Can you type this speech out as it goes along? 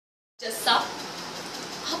जज साहब,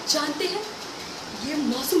 आप जानते हैं ये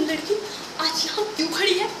मासूम लड़की आज यहाँ क्यों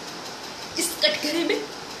खड़ी है? इस कटघरे में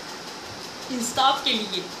इंसाफ के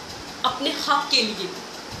लिए, अपने हक के लिए।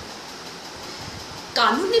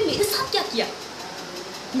 कानून ने मेरे साथ क्या किया?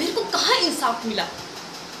 मेरे को कहाँ इंसाफ मिला?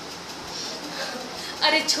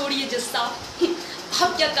 अरे छोड़िए जज साहब,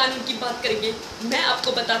 आप क्या कानून की बात करेंगे? मैं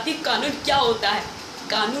आपको बताती हूँ कानून क्या होता है।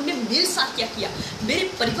 कानून ने मेरे साथ क्या किया, मेरे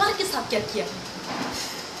परिवार के साथ क्या किया।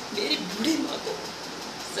 मेरी बूढ़ी माँ को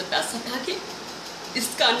सता के इस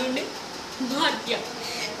कानून ने मार दिया।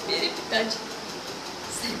 मेरे पिताजी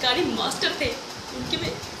सरकारी मास्टर थे, उनके में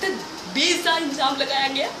इतना बेजार इल्जाम लगाया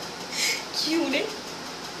गया कि उन्हें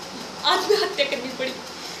आत्महत्या करनी पड़ी।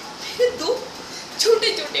 मेरे दो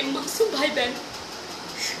छोटे छोटे मासूम भाई बहन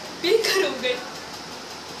बेघर हो गए।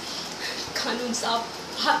 कानून साहब,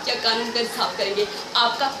 आप क्या कानून का इंसाफ करेंगे?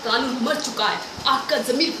 आपका कानून मर चुका है, आपका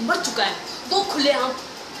ज़मीर मर चुका है। वो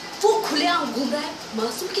खुलेआम घूम रहा है,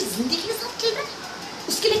 मासूम की जिंदगी के साथ खेल रहा है।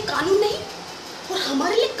 उसके लिए कानून नहीं और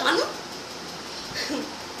हमारे लिए कानून।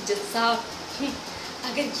 जज साहब,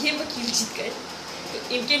 अगर ये वकील जीत गए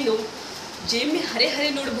तो इनके नोट जेब में हरे हरे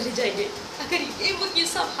नोट भरे जाएंगे। अगर ये वकील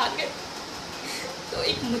साहब हार गए तो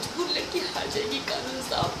एक मजबूर लड़की हार जाएगी। कानून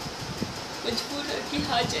साहब, मजबूर लड़की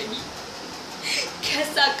हार जाएगी।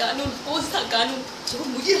 कैसा कानून, कौन सा कानून जो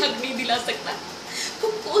मुझे हक नहीं दिला सकता?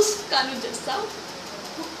 वो कौन सा कानून जज साहब,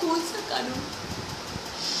 वो कौन सा कानून?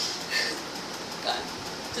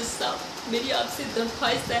 जज साहब, मेरी आपसे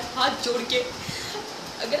दरख्वास्त है हाथ जोड़ के,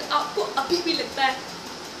 अगर आपको अभी भी लगता है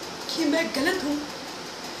कि मैं गलत हूँ,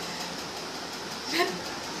 मैं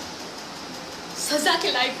सजा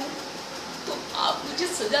के लायक हूँ, तो आप मुझे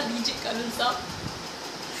सजा दीजिए। कानून साहब,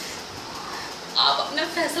 आप अपना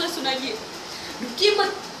फैसला सुनाइए। रुकिए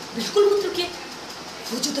मत, बिल्कुल मत रुकिए।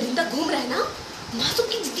 वो जो दरिंदा घूम रहा है ना, मासूम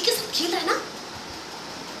की जिंदगी के साथ खेल रहा है ना,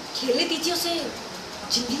 खेलने दीजिए उसे,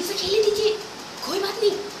 जिंदगी से खेलने दीजिए। कोई बात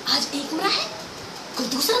नहीं, आज एक मरा है, कल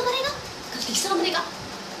दूसरा मरेगा, कल तीसरा मरेगा।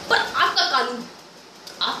 पर आपका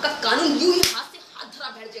कानून यूं ही हाथ से हाथ धरा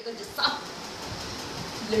बैठ जाएगा जज साहब।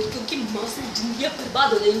 लड़कियों की मासूम जिंदगियां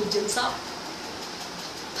बर्बाद हो जाएंगी जज साहब।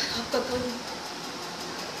 पर आपका कानून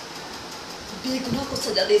बेगुनाह को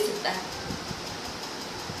सजा दे सकता है।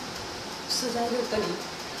 सजा देता नहीं,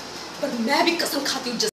 पर मैं भी कसम खाती हूँ